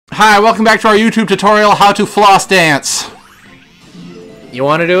Hi, welcome back to our YouTube tutorial, how to floss dance. You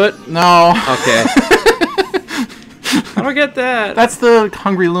want to do it? No. Okay. I don't get that. That's the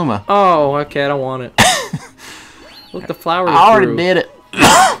Hungry Luma. Oh, okay, I don't want it. Look, the flower I already did it.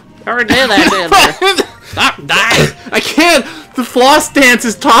 I already did that. Stop dying. I can't. The floss dance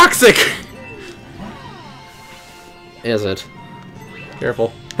is toxic. Is it?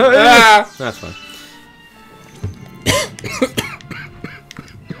 Careful. Ah. That's fine.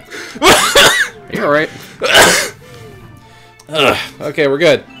 You're alright. Okay, we're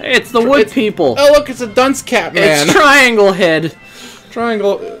good. Hey, it's the wood people. Oh, look, it's a dunce cat man. It's Triangle Head.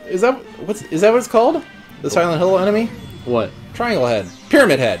 Triangle. Is that what it's called? The Silent Hill enemy? What? Triangle head.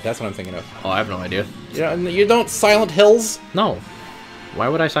 Pyramid head. That's what I'm thinking of. Oh, I have no idea. You don't Silent Hills? No. Why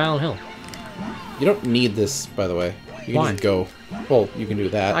would I Silent Hill? You don't need this, by the way. You can Why? just go. Well, you can do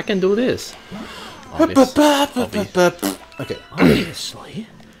that. I can do this. Okay. Obviously.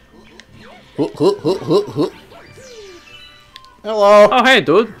 Hello. Oh, hey,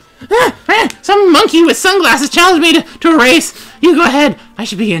 dude. Some monkey with sunglasses challenged me to a race. You go ahead. I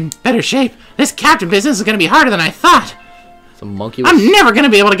should be in better shape. This captain business is going to be harder than I thought. It's a monkey with... I'm never going to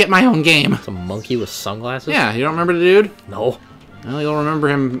be able to get my own game. It's a monkey with sunglasses? Yeah, you don't remember the dude? No. Well, you'll remember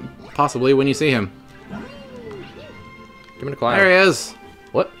him possibly when you see him. Give me the cloud. There he is.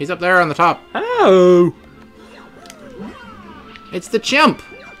 What? He's up there on the top. Oh. It's the chimp.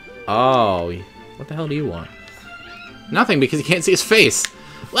 Oh. What the hell do you want? Nothing, because you can't see his face.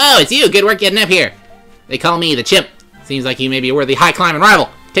 Whoa, it's you. Good work getting up here. They call me the chimp. Seems like you may be a worthy high-climbing rival.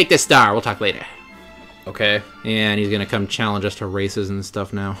 Take this star. We'll talk later. Okay. Yeah, and he's gonna come challenge us to races and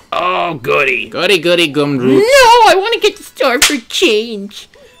stuff now. Oh, goody. Goody goody gumdroop. No, I want to get the star for change.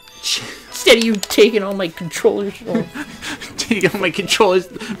 Instead of you taking all my controllers. Taking my controllers,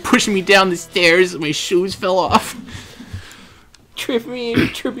 pushing me down the stairs, my shoes fell off. Tripping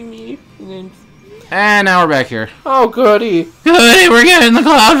me. And then... And now we're back here. Oh, goody. Goody, we're getting the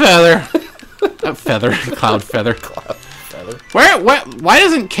cloud feather. Cloud feather. Cloud feather. Why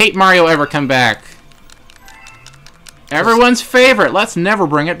doesn't Kate Mario ever come back? Everyone's favorite. Let's never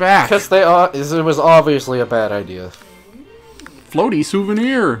bring it back. Because it was obviously a bad idea. Floaty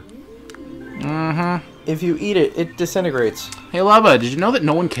souvenir. If you eat it, it disintegrates. Hey, Lubba, did you know that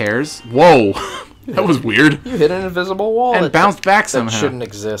no one cares? Whoa. That was weird. You hit an invisible wall. And bounced back somehow. That shouldn't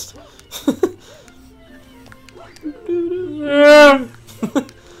exist.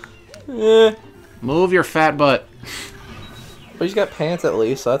 Move your fat butt. But he's got pants at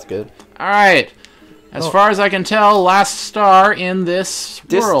least, so that's good. Alright. As far as I can tell, last star in this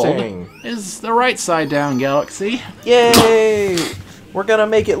world is the right side down galaxy. Yay! We're gonna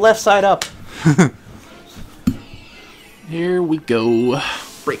make it left side up. Here we go.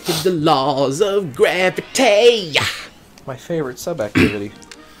 Breaking the laws of gravity. My favorite sub-activity.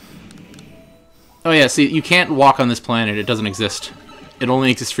 Oh yeah, see, you can't walk on this planet. It doesn't exist. It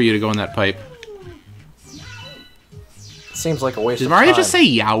only exists for you to go in that pipe. Seems like a waste Did of Mario time. just say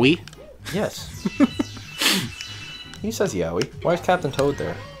Yowie? Yes. He says Yowie. Why is Captain Toad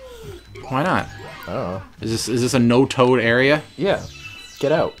there? Why not? I don't know. Is this a no-toad area? Yeah.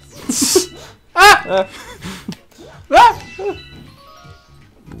 Get out. Ah! Ah!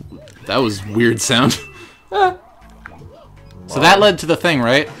 That was weird sound. So that led to the thing,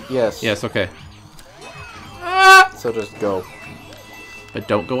 right? Yes. Yes, okay. Ah! So just go. But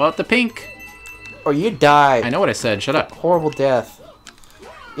don't go out the pink. Or you die. I know what I said. Shut up. Horrible death.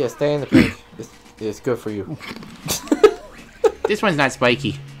 Yeah, stay in the pink. It's good for you. This one's not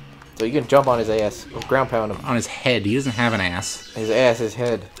spiky. So you can jump on his ass. Or ground pound him. On his head. He doesn't have an ass. His ass, his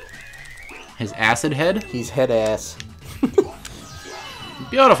head. His acid head? He's head ass.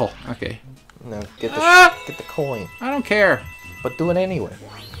 Beautiful. Okay. No, get the coin. I don't care. But do it anyway.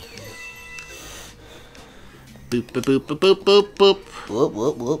 Boop, boop, boop, boop, boop, boop, boop. Whoop,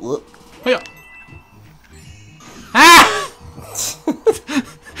 whoop, whoop, whoop. Hiya. Ah!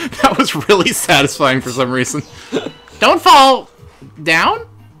 That was really satisfying for some reason. Don't fall down?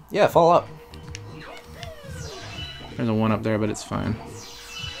 Yeah, fall up. There's a one up there, but it's fine.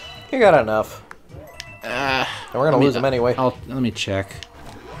 You got enough. And we're gonna lose him anyway. Let me check.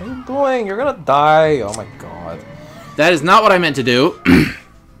 What are you doing? You're gonna die. Oh my god. That is not what I meant to do.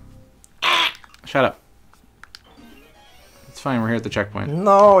 Shut up. It's fine, we're here at the checkpoint.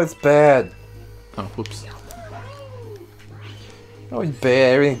 No, it's bad. Oh, whoops. Oh, it's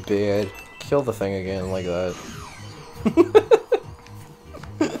bad. Everything's bad. Kill the thing again like that.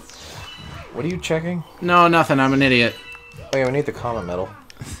 What are you checking? No, nothing. I'm an idiot. Oh yeah, we need the comet medal.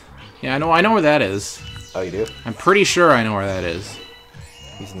 Yeah, I know where that is. Oh, you do? I'm pretty sure I know where that is.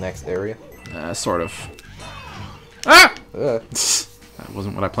 He's next area. Sort of. Ah! Ugh. That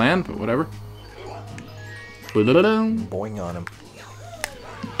wasn't what I planned, but whatever. Boing on him.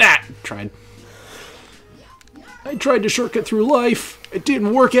 Ah! Tried. I tried to shortcut through life. It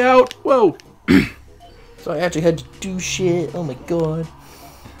didn't work out. Whoa. So I actually had to do shit. Oh my god.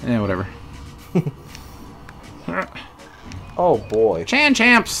 Yeah, whatever. Oh boy. Chan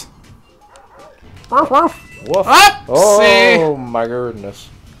champs. Woof woof. Woof. Up! Oh my goodness.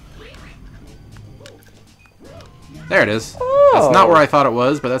 There it is. Oh. That's not where I thought it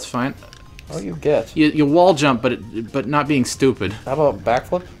was, but that's fine. Oh, you get. You wall jump, but not being stupid. How about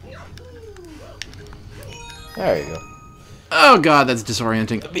backflip? There you go. Oh god, that's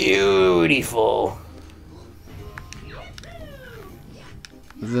disorienting. Beautiful.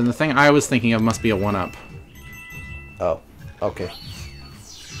 Then the thing I was thinking of must be a 1-up. Oh, okay.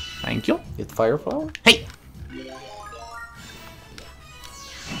 Thank you. It's fire flower? Hey!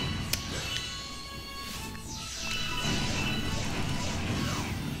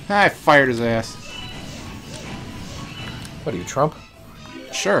 I fired his ass. What are you, Trump?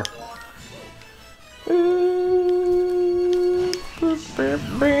 Sure. Oh!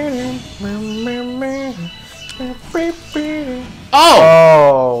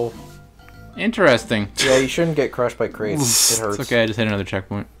 Oh! Interesting. Yeah, you shouldn't get crushed by crates. It hurts. It's okay, I just hit another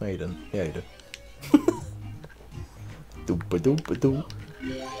checkpoint. No, you didn't. Yeah, you did. Doop-a-doop-a-doop.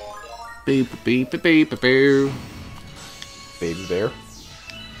 Beep beep beep beep beep. Baby bear.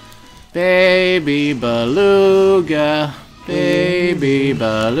 Baby beluga, baby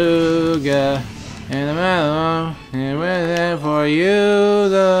beluga, and the mellow, and we're there for you,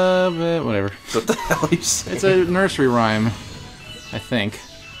 the whatever. What the hell are you saying? It's a nursery rhyme, I think.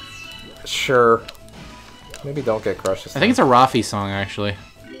 Sure. Maybe don't get crushed this I think it's a Rafi song, actually.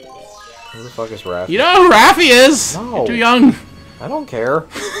 Who the fuck is Raph? You know who Rafi is? No. You're too young. I don't care.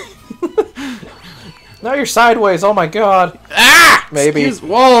 Now you're sideways, oh my god. Ah! Maybe.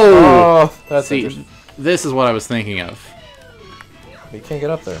 Whoa! Oh, that's See, interesting. this is what I was thinking of. You can't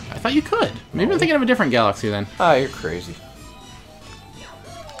get up there. I thought you could. Maybe I'm thinking of a different galaxy then. Ah, you're crazy.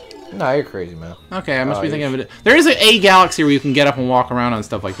 Nah, you're crazy, man. Okay, I must be thinking of it. There is a galaxy where you can get up and walk around on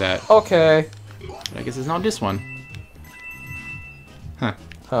stuff like that. Okay. But I guess it's not this one. Huh.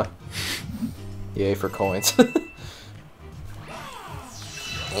 Huh. Yay for coins.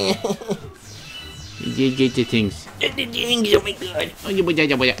 You did get the things. Oh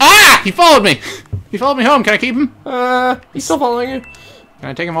my god. Ah! He followed me! He followed me home. Can I keep him? He's still following you. Can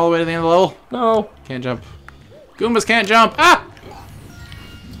I take him all the way to the end of the level? No. Can't jump. Goombas can't jump. Ah!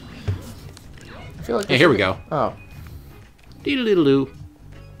 I feel like Yeah, here we go. Oh. Deedle-deedle-doo.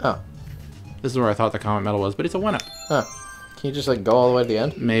 Oh. This is where I thought the comet medal was, but it's a 1-up. Huh. Can you just like go all the way to the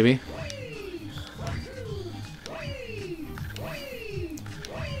end? Maybe.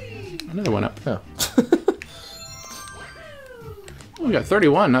 Another 1-up. Oh. Oh, we got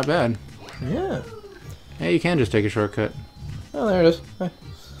 31, not bad. Yeah. Hey, you can just take a shortcut. Oh, there it is. Hey.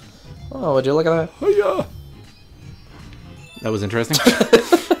 Oh, would you look at that? Oh, yeah. That was interesting.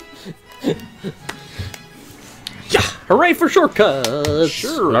 Yeah! Hooray for shortcuts!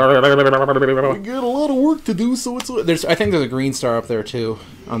 Sure. We got a lot of work to do, so it's... I think there's a green star up there, too,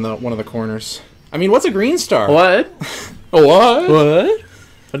 on one of the corners. I mean, what's a green star? What? A what? What?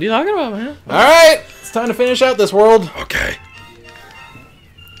 What are you talking about, man? Alright! It's time to finish out this world. Okay.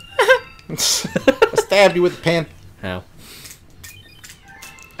 I stabbed you with the pen. How?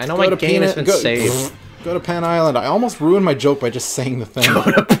 I know my game has been saved. Go to Pan Island. I almost ruined my joke by just saying the thing. Go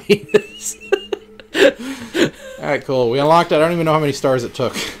to penis. Alright, cool. We unlocked it. I don't even know how many stars it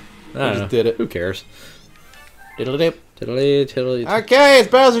took. We just did it. Who cares? Diddle-dip. Tiddly, tiddly. Okay, it's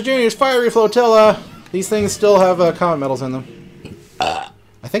Bowser Jr.'s Fiery Flotilla. These things still have comet medals in them.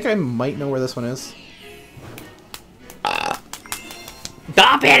 I think I might know where this one is.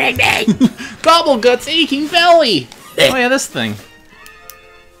 Stop hitting me! Gobblegut's aching belly! Oh yeah, this thing.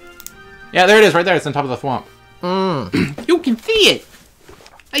 Yeah, there it is, right there. It's on top of the swamp. You can see it!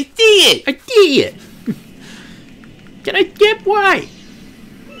 I see it! I see it! Can I skip? Why?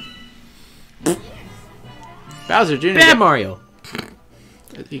 Bowser Jr. Bad Mario!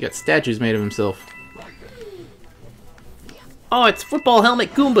 He got statues made of himself. Oh, it's football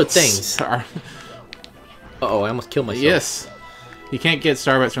helmet Goomba things. Star. Uh-oh, I almost killed myself. Yes. You can't get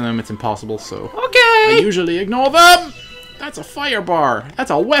Starbits from them. It's impossible, so... Okay! I usually ignore them! That's a fire bar.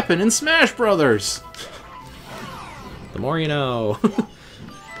 That's a weapon in Smash Brothers. The more you know.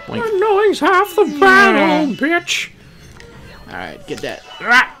 Boink. Knowing's half the battle, bitch! Alright, get that.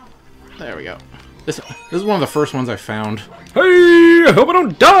 There we go. This is one of the first ones I found. Hey! I hope I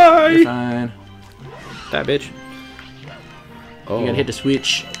don't die! Fine. That bitch. Oh. You gotta hit the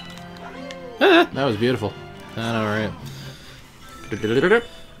switch. Ah. That was beautiful. Alright.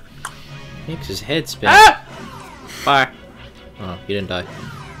 Makes his head spin. Ah! Bye. Oh, he didn't die.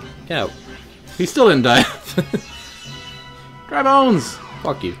 Get out. He still didn't die. Dry bones.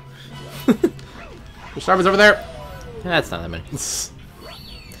 Fuck you. The Starbucks over there. That's not that many.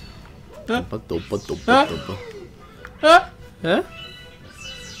 Ah. Huh?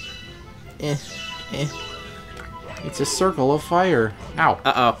 It's a circle of fire. Ow.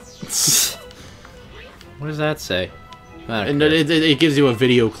 Uh-oh. What does that say? I don't And care. it gives you a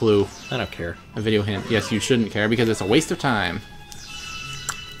video clue. I don't care. A video hint. Yes, you shouldn't care because it's a waste of time.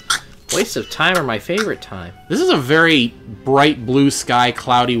 Waste of time or my favorite time. This is a very bright blue sky,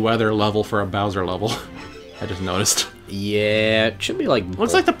 cloudy weather level for a Bowser level. I just noticed. Yeah, it should be like...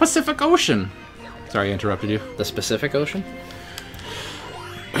 Looks like the Pacific Ocean. Sorry, I interrupted you. the Pacific Ocean.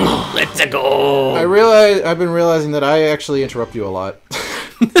 Let's go! I've been realizing that I actually interrupt you a lot.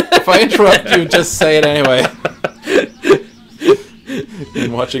 If I interrupt you, just say it anyway.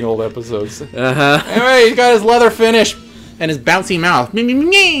 Been watching old episodes. Uh-huh. Anyway, he's got his leather finish and his bouncy mouth.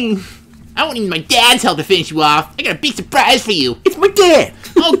 I won't need my dad's help to finish you off. I got a big surprise for you. It's my dad.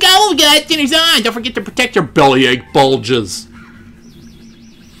 Oh, go, guys. Dinner's on. Don't forget to protect your Bellyache bulges.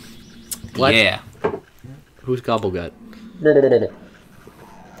 What? Yeah. Who's Gobblegut?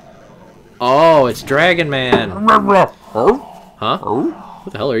 Oh, it's Dragon Man. Huh?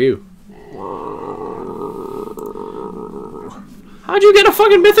 What the hell are you? How'd you get a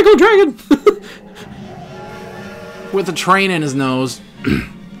fucking mythical dragon? With a train in his nose.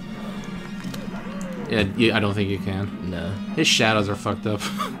 Yeah, I don't think you can. No. His shadows are fucked up.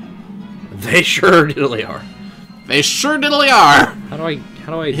 They sure diddly are. They sure diddly are. How do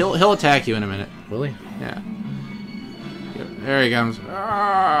I... He'll attack you in a minute. Will he? Yeah. There he comes.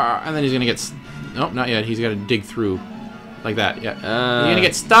 Ah, and then he's gonna get... Nope, not yet. He's gotta dig through. Like that, yeah. He's gonna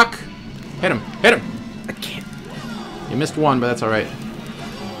get stuck. Hit him. Hit him. I can't. You missed one, but that's alright.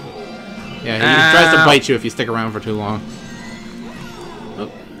 Yeah, he tries to bite you if you stick around for too long.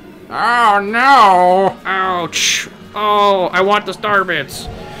 Oh, no! Ouch! Oh, I want the star bits.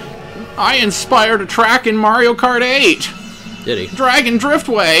 I inspired a track in Mario Kart 8! Did he? Dragon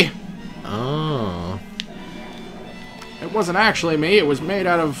Driftway! Oh. It wasn't actually me, it was made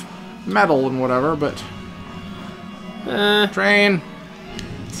out of metal and whatever, but... Train!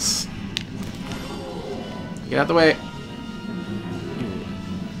 Get out the way.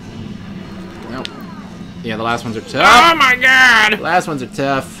 Nope. Yeah, the last ones are tough. Oh my god! The last ones are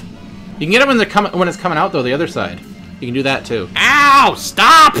tough. You can get them when it's coming out, though, the other side. You can do that, too. Ow!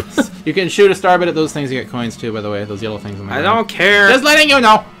 Stop! You can shoot a starbit at those things to get coins, too, by the way. Those yellow things on the I ground. don't care. Just letting you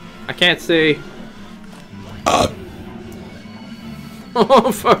know. I can't see.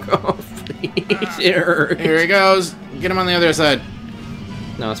 Oh, fuck off, please. It hurts. Here he goes. Get him on the other side.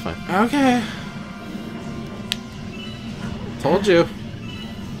 No, it's fine. Okay. Told you.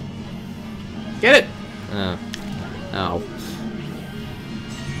 Get it. Ow.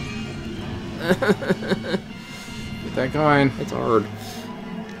 Get that coin. It's hard.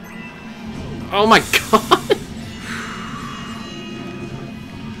 Oh my god!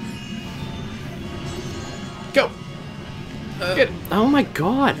 Go. Get it. Oh my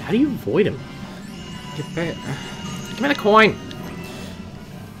god, how do you avoid him? Get back. Give me the coin!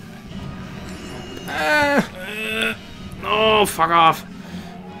 Oh, fuck off.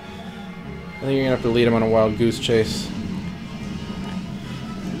 I think you're gonna have to lead him on a wild goose chase.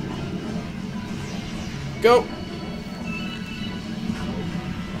 Go.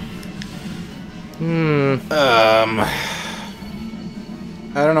 I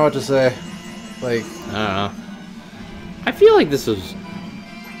don't know what to say. Like, I don't know. I feel like this was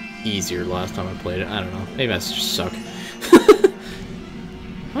easier last time I played it. I don't know. Maybe I just suck.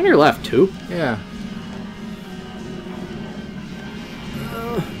 On your left, too. yeah.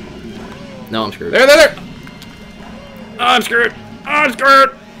 No, I'm screwed. There. Oh, I'm screwed. Oh, I'm screwed.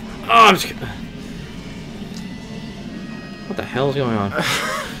 Oh, I'm screwed. What the hell is going on?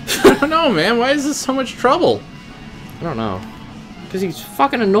 I don't know, man. Why is this so much trouble? I don't know. Because he's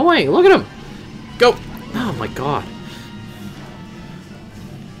fucking annoying. Look at him. Go. Oh my god.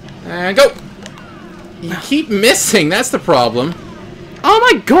 And go. You keep missing. That's the problem. Oh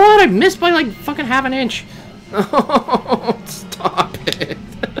my god, I missed by like fucking half an inch. Oh, stop it.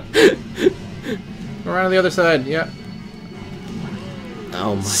 Around to the other side. Yeah.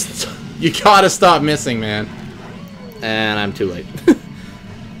 Oh my. You gotta stop missing, man. And I'm too late.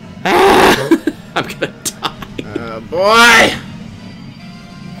 I'm gonna die. Boy.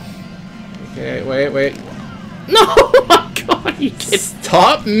 Okay, wait. No! Oh my god, you did.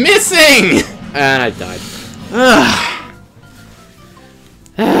 Stop missing! And I died.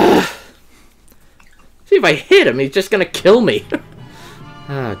 See, if I hit him, he's just gonna kill me.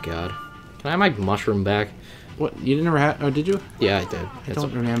 Oh, God. Can I have my mushroom back? What? You didn't ever have... Oh, did you? Yeah, I did. I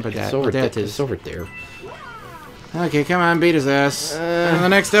don't remember that. It's over, That there. is- It's over there. Okay, come on, beat his ass. In the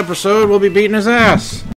next episode, we'll be beating his ass.